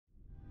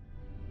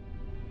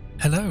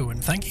Hello,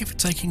 and thank you for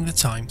taking the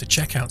time to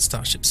check out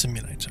Starship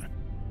Simulator.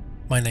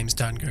 My name's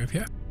Dan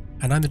Govier,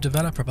 and I'm the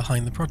developer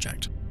behind the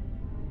project.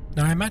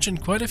 Now, I imagine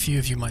quite a few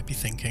of you might be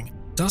thinking,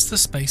 does the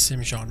space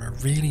sim genre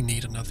really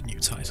need another new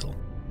title?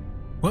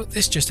 Won't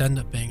this just end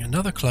up being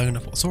another clone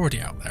of what's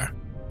already out there,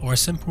 or a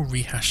simple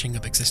rehashing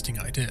of existing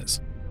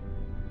ideas?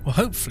 Well,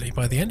 hopefully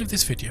by the end of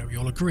this video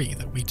you'll agree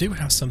that we do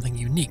have something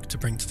unique to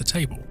bring to the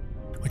table,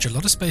 which a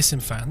lot of space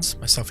sim fans,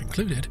 myself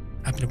included,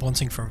 have been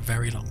wanting for a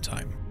very long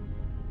time.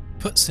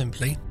 Put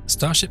simply,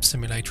 Starship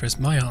Simulator is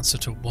my answer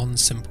to one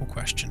simple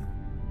question.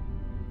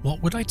 What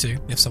would I do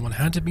if someone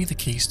handed me the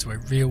keys to a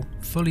real,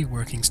 fully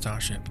working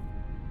starship?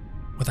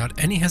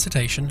 Without any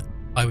hesitation,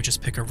 I would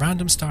just pick a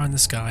random star in the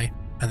sky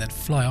and then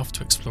fly off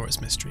to explore its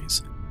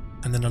mysteries.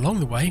 And then along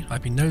the way,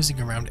 I'd be nosing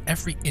around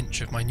every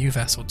inch of my new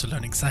vessel to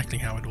learn exactly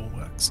how it all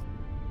works.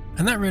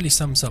 And that really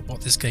sums up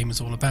what this game is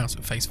all about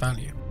at face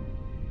value.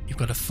 You've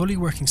got a fully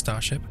working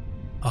starship,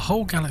 a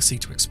whole galaxy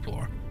to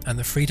explore, and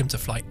the freedom to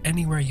fly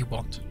anywhere you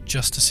want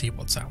just to see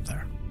what's out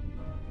there.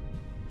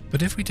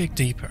 But if we dig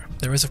deeper,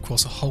 there is of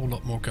course a whole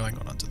lot more going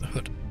on under the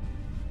hood.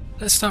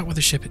 Let's start with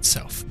the ship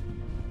itself.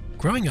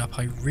 Growing up,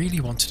 I really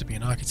wanted to be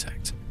an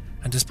architect,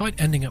 and despite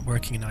ending up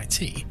working in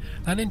IT,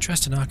 that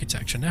interest in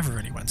architecture never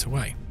really went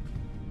away.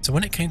 So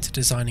when it came to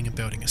designing and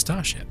building a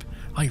starship,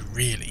 I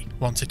really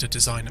wanted to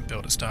design and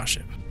build a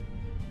starship.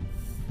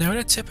 Now, in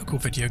a typical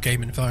video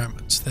game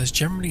environment, there's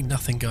generally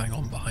nothing going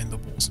on behind the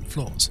walls and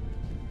floors.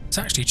 It's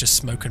actually just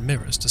smoke and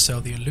mirrors to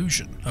sell the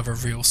illusion of a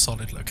real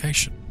solid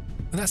location,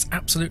 but that's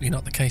absolutely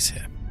not the case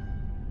here.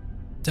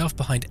 Delve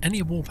behind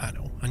any wall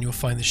panel and you'll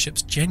find the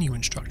ship's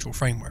genuine structural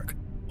framework,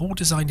 all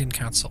designed in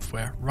CAD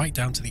software right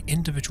down to the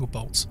individual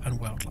bolts and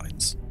weld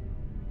lines.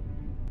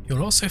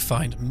 You'll also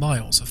find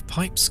miles of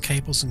pipes,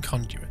 cables and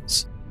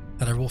conduits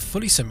that are all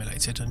fully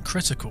simulated and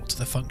critical to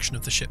the function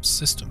of the ship's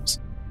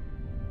systems.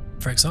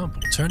 For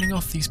example, turning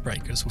off these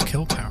breakers will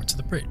kill power to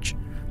the bridge,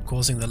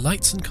 causing the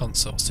lights and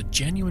consoles to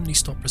genuinely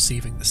stop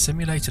receiving the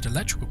simulated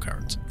electrical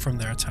current from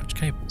their attached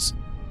cables.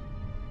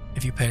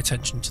 If you pay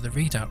attention to the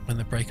readout when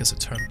the breakers are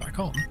turned back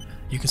on,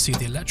 you can see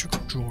the electrical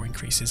draw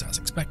increases as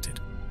expected.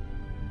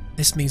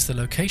 This means the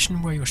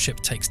location where your ship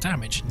takes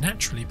damage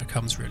naturally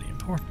becomes really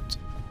important,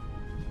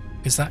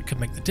 because that could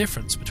make the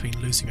difference between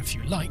losing a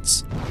few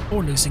lights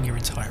or losing your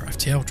entire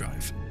FTL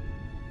drive.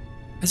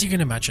 As you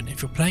can imagine,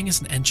 if you're playing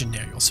as an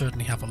engineer, you'll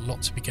certainly have a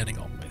lot to be getting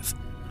on with,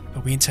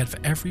 but we intend for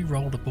every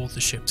role aboard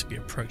the ship to be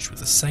approached with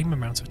the same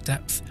amount of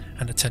depth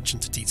and attention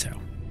to detail.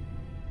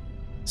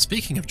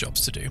 Speaking of jobs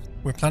to do,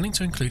 we're planning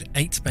to include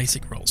 8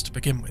 basic roles to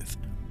begin with,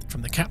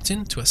 from the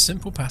captain to a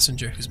simple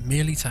passenger who's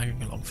merely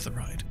tagging along for the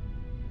ride.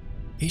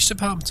 Each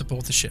department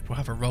aboard the ship will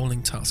have a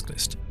rolling task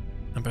list,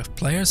 and both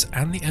players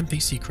and the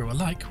NPC crew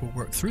alike will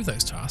work through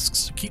those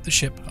tasks to keep the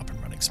ship up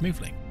and running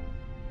smoothly.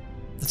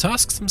 The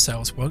tasks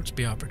themselves won't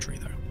be arbitrary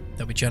though,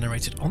 they'll be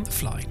generated on the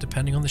fly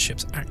depending on the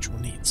ship's actual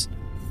needs.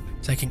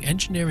 Taking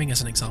engineering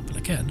as an example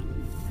again,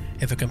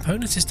 if a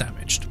component is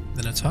damaged,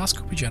 then a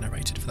task will be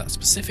generated for that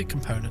specific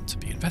component to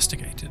be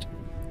investigated.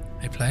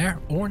 A player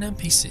or an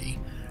NPC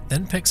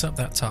then picks up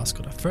that task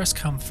on a first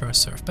come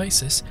first served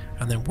basis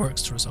and then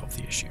works to resolve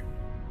the issue.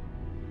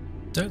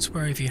 Don't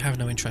worry if you have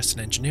no interest in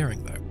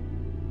engineering though.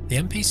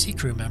 The NPC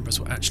crew members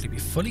will actually be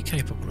fully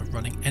capable of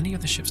running any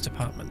of the ship's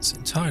departments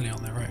entirely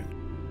on their own.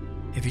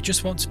 If you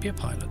just want to be a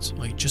pilot,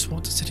 or you just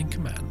want to sit in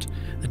command,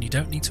 then you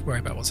don't need to worry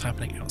about what's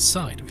happening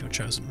outside of your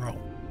chosen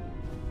role.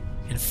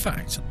 In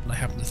fact, and I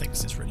happen to think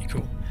this is really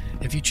cool,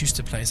 if you choose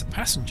to play as a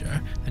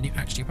passenger, then you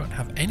actually won't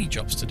have any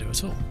jobs to do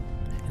at all.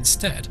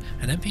 Instead,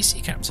 an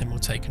NPC captain will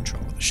take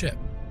control of the ship.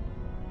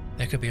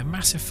 There could be a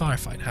massive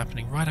firefight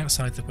happening right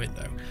outside the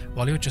window,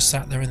 while you're just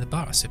sat there in the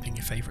bar sipping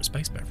your favourite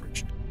space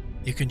beverage.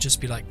 You can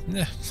just be like,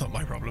 nah, it's not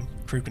my problem,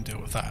 crew can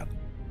deal with that.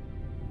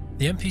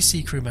 The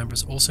NPC crew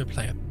members also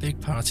play a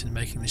big part in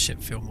making the ship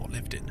feel more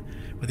lived in,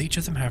 with each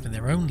of them having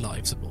their own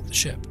lives aboard the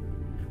ship.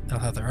 They'll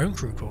have their own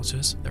crew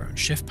quarters, their own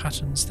shift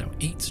patterns, they'll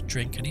eat,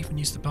 drink and even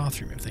use the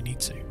bathroom if they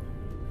need to.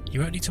 You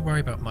won't need to worry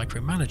about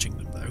micromanaging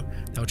them though,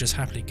 they'll just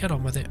happily get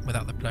on with it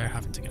without the player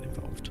having to get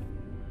involved.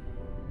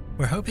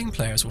 We're hoping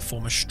players will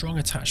form a strong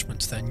attachment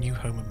to their new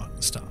home among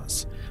the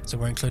stars, so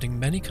we're including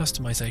many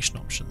customization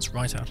options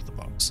right out of the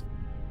box.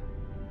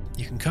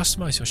 You can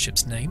customize your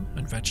ship's name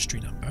and registry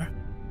number,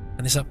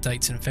 and this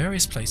updates in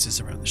various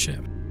places around the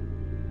ship.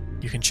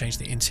 You can change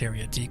the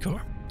interior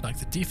decor, like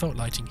the default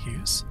lighting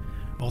hues,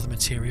 or the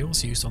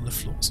materials used on the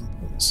floors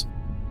and walls.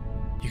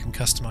 You can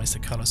customize the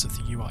colours of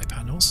the UI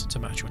panels to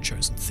match your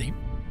chosen theme,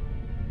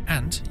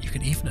 and you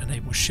can even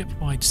enable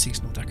ship-wide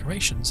seasonal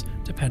decorations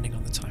depending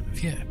on the time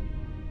of year.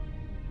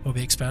 We'll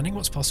be expanding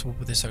what's possible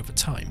with this over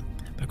time,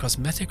 but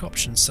cosmetic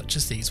options such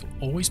as these will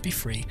always be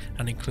free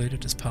and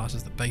included as part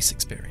of the base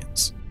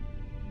experience.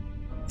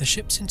 The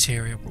ship's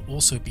interior will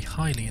also be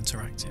highly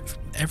interactive,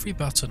 with every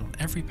button on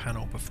every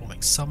panel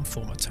performing some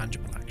form of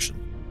tangible action.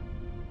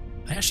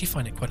 I actually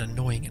find it quite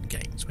annoying in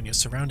games when you're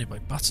surrounded by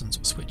buttons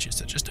or switches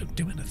that just don't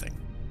do anything.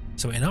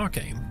 So in our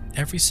game,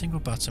 every single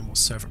button will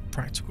serve a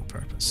practical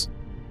purpose.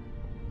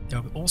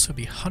 There will also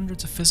be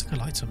hundreds of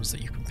physical items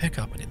that you can pick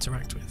up and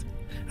interact with,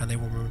 and they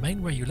will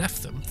remain where you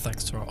left them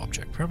thanks to our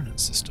object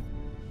permanence system.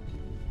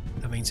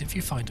 That means if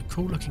you find a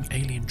cool looking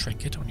alien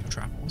trinket on your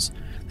travels,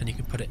 then you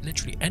can put it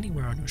literally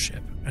anywhere on your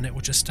ship and it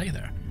will just stay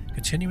there,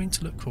 continuing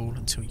to look cool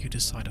until you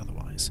decide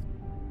otherwise.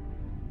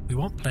 We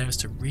want players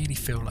to really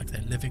feel like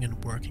they're living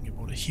and working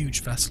aboard a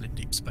huge vessel in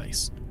deep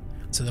space,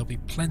 so there'll be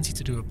plenty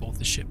to do aboard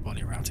the ship while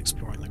you're out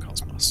exploring the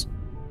cosmos.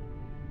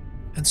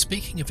 And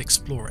speaking of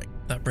exploring,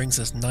 that brings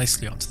us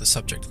nicely onto the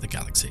subject of the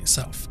galaxy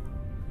itself.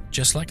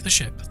 Just like the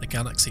ship, the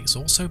galaxy is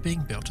also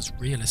being built as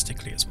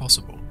realistically as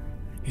possible,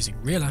 using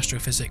real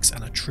astrophysics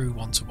and a true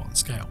one-to-one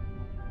scale.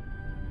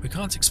 We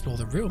can't explore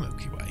the real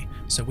Milky Way,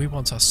 so we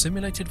want our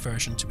simulated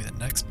version to be the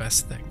next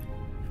best thing,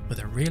 with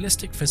a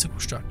realistic physical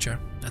structure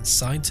and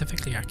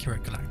scientifically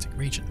accurate galactic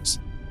regions.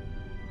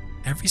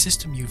 Every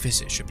system you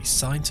visit should be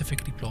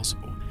scientifically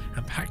plausible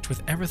and packed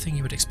with everything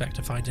you would expect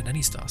to find in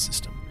any star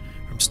system,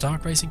 from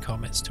star-grazing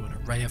comets to an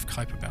array of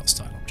Kuiper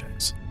Belt-style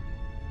objects.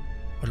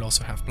 We'll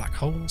also have black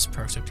holes,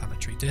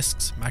 protoplanetary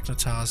disks,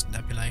 magnetars,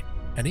 nebulae,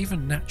 and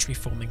even naturally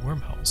forming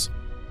wormholes.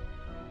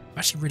 I'm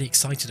actually really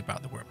excited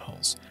about the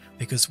wormholes,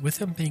 because with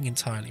them being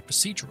entirely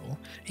procedural,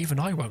 even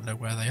I won't know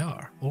where they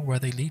are, or where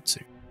they lead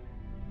to.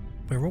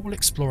 We're all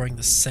exploring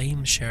the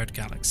same shared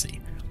galaxy,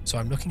 so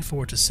I'm looking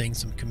forward to seeing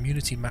some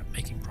community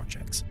map-making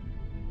projects.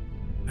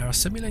 Our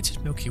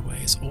simulated Milky Way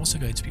is also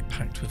going to be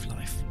packed with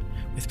life,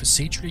 with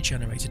procedurally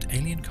generated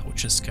alien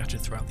cultures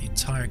scattered throughout the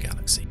entire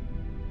galaxy.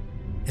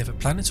 If a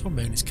planet or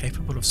moon is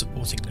capable of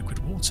supporting liquid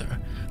water,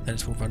 then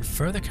it will run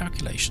further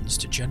calculations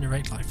to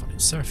generate life on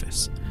its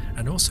surface,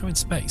 and also in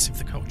space if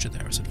the culture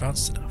there is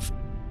advanced enough.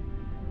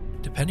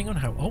 Depending on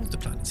how old the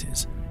planet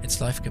is, its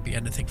life could be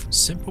anything from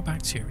simple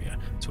bacteria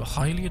to a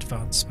highly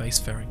advanced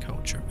spacefaring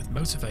culture with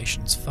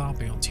motivations far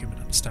beyond human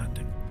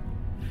understanding.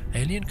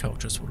 Alien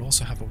cultures will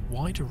also have a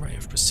wide array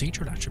of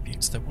procedural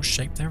attributes that will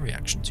shape their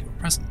reaction to your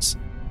presence.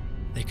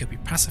 They could be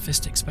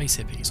pacifistic space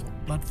hippies or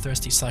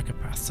bloodthirsty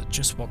psychopaths that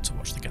just want to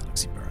watch the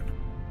galaxy burn.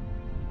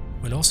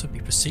 We'll also be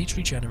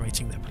procedurally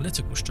generating their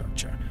political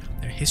structure,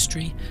 their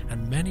history,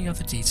 and many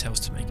other details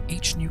to make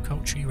each new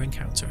culture you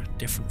encounter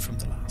different from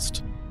the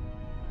last.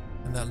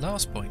 And that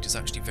last point is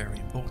actually very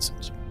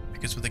important,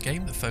 because with a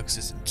game that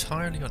focuses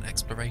entirely on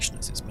exploration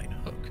as its main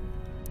hook,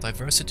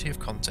 diversity of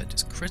content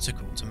is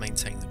critical to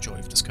maintain the joy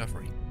of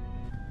discovery.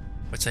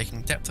 We're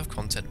taking depth of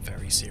content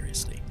very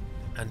seriously,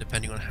 and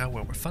depending on how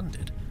well we're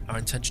funded, our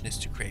intention is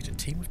to create a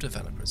team of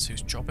developers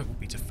whose job it will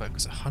be to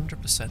focus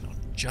 100% on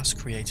just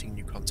creating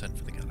new content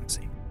for the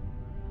galaxy.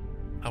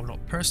 I will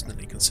not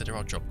personally consider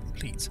our job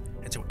complete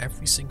until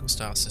every single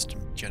star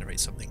system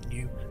generates something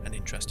new and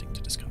interesting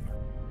to discover.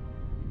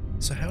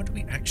 So how do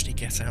we actually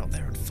get out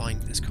there and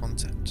find this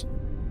content?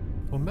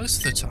 Well, most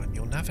of the time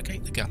you'll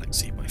navigate the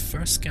galaxy by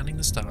first scanning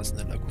the stars in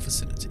their local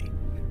vicinity,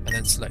 and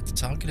then select a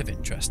target of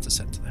interest to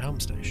send to the helm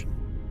station.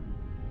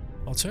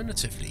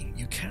 Alternatively,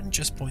 you can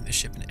just point the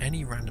ship in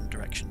any random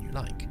direction you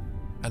like,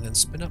 and then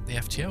spin up the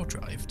FTL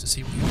drive to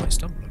see what you might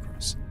stumble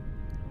across.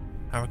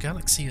 Our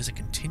galaxy is a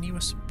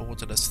continuous,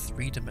 borderless,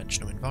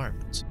 three-dimensional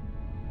environment.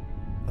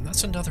 And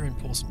that's another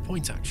important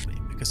point actually,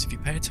 because if you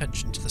pay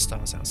attention to the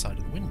stars outside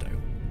of the window,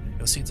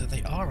 you'll see that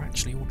they are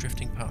actually all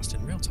drifting past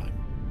in real time.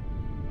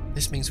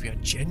 This means we are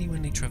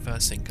genuinely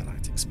traversing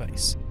galactic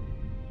space.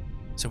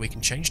 So we can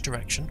change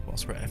direction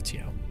whilst we're at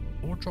FTL,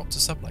 or drop to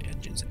sublight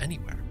engines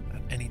anywhere,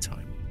 at any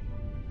time.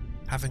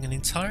 Having an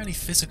entirely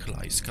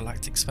physicalized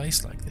galactic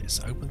space like this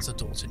opens the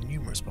door to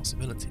numerous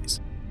possibilities.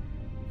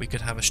 We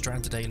could have a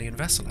stranded alien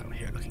vessel out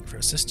here looking for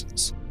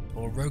assistance,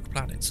 or rogue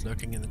planets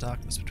lurking in the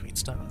darkness between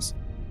stars.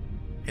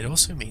 It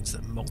also means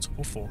that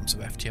multiple forms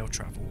of FTL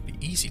travel will be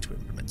easy to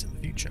implement in the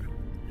future,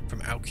 from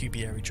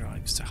Alcubierre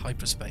drives to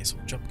hyperspace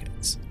or jump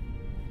gates.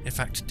 In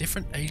fact,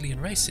 different alien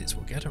races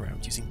will get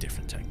around using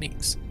different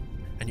techniques,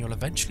 and you'll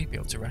eventually be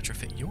able to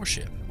retrofit your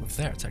ship with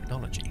their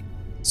technology,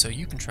 so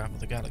you can travel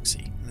the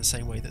galaxy in the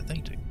same way that they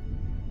do.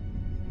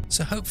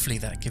 So hopefully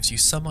that gives you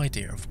some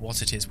idea of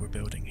what it is we're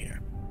building here.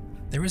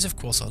 There is of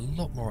course a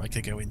lot more I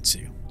could go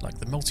into, like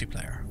the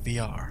multiplayer,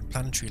 VR,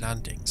 planetary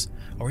landings,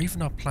 or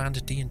even our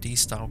planned D&D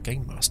style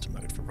Game Master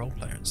mode for role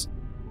players.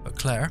 But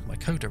Claire, my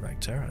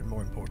co-director, and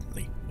more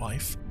importantly,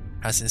 wife,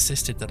 has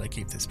insisted that I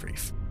keep this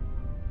brief.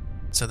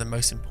 So the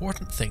most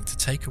important thing to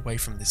take away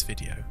from this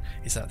video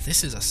is that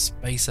this is a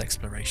space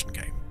exploration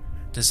game,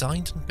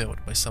 designed and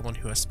built by someone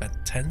who has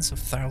spent tens of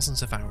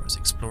thousands of hours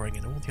exploring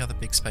in all the other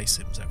big space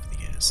sims over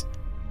the years.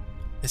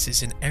 This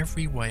is in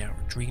every way our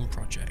dream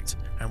project,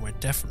 and we're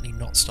definitely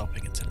not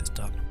stopping until it's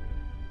done.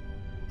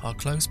 I'll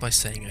close by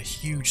saying a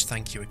huge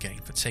thank you again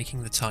for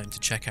taking the time to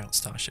check out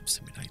Starship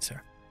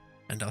Simulator,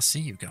 and I'll see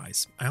you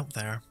guys out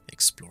there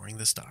exploring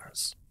the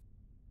stars.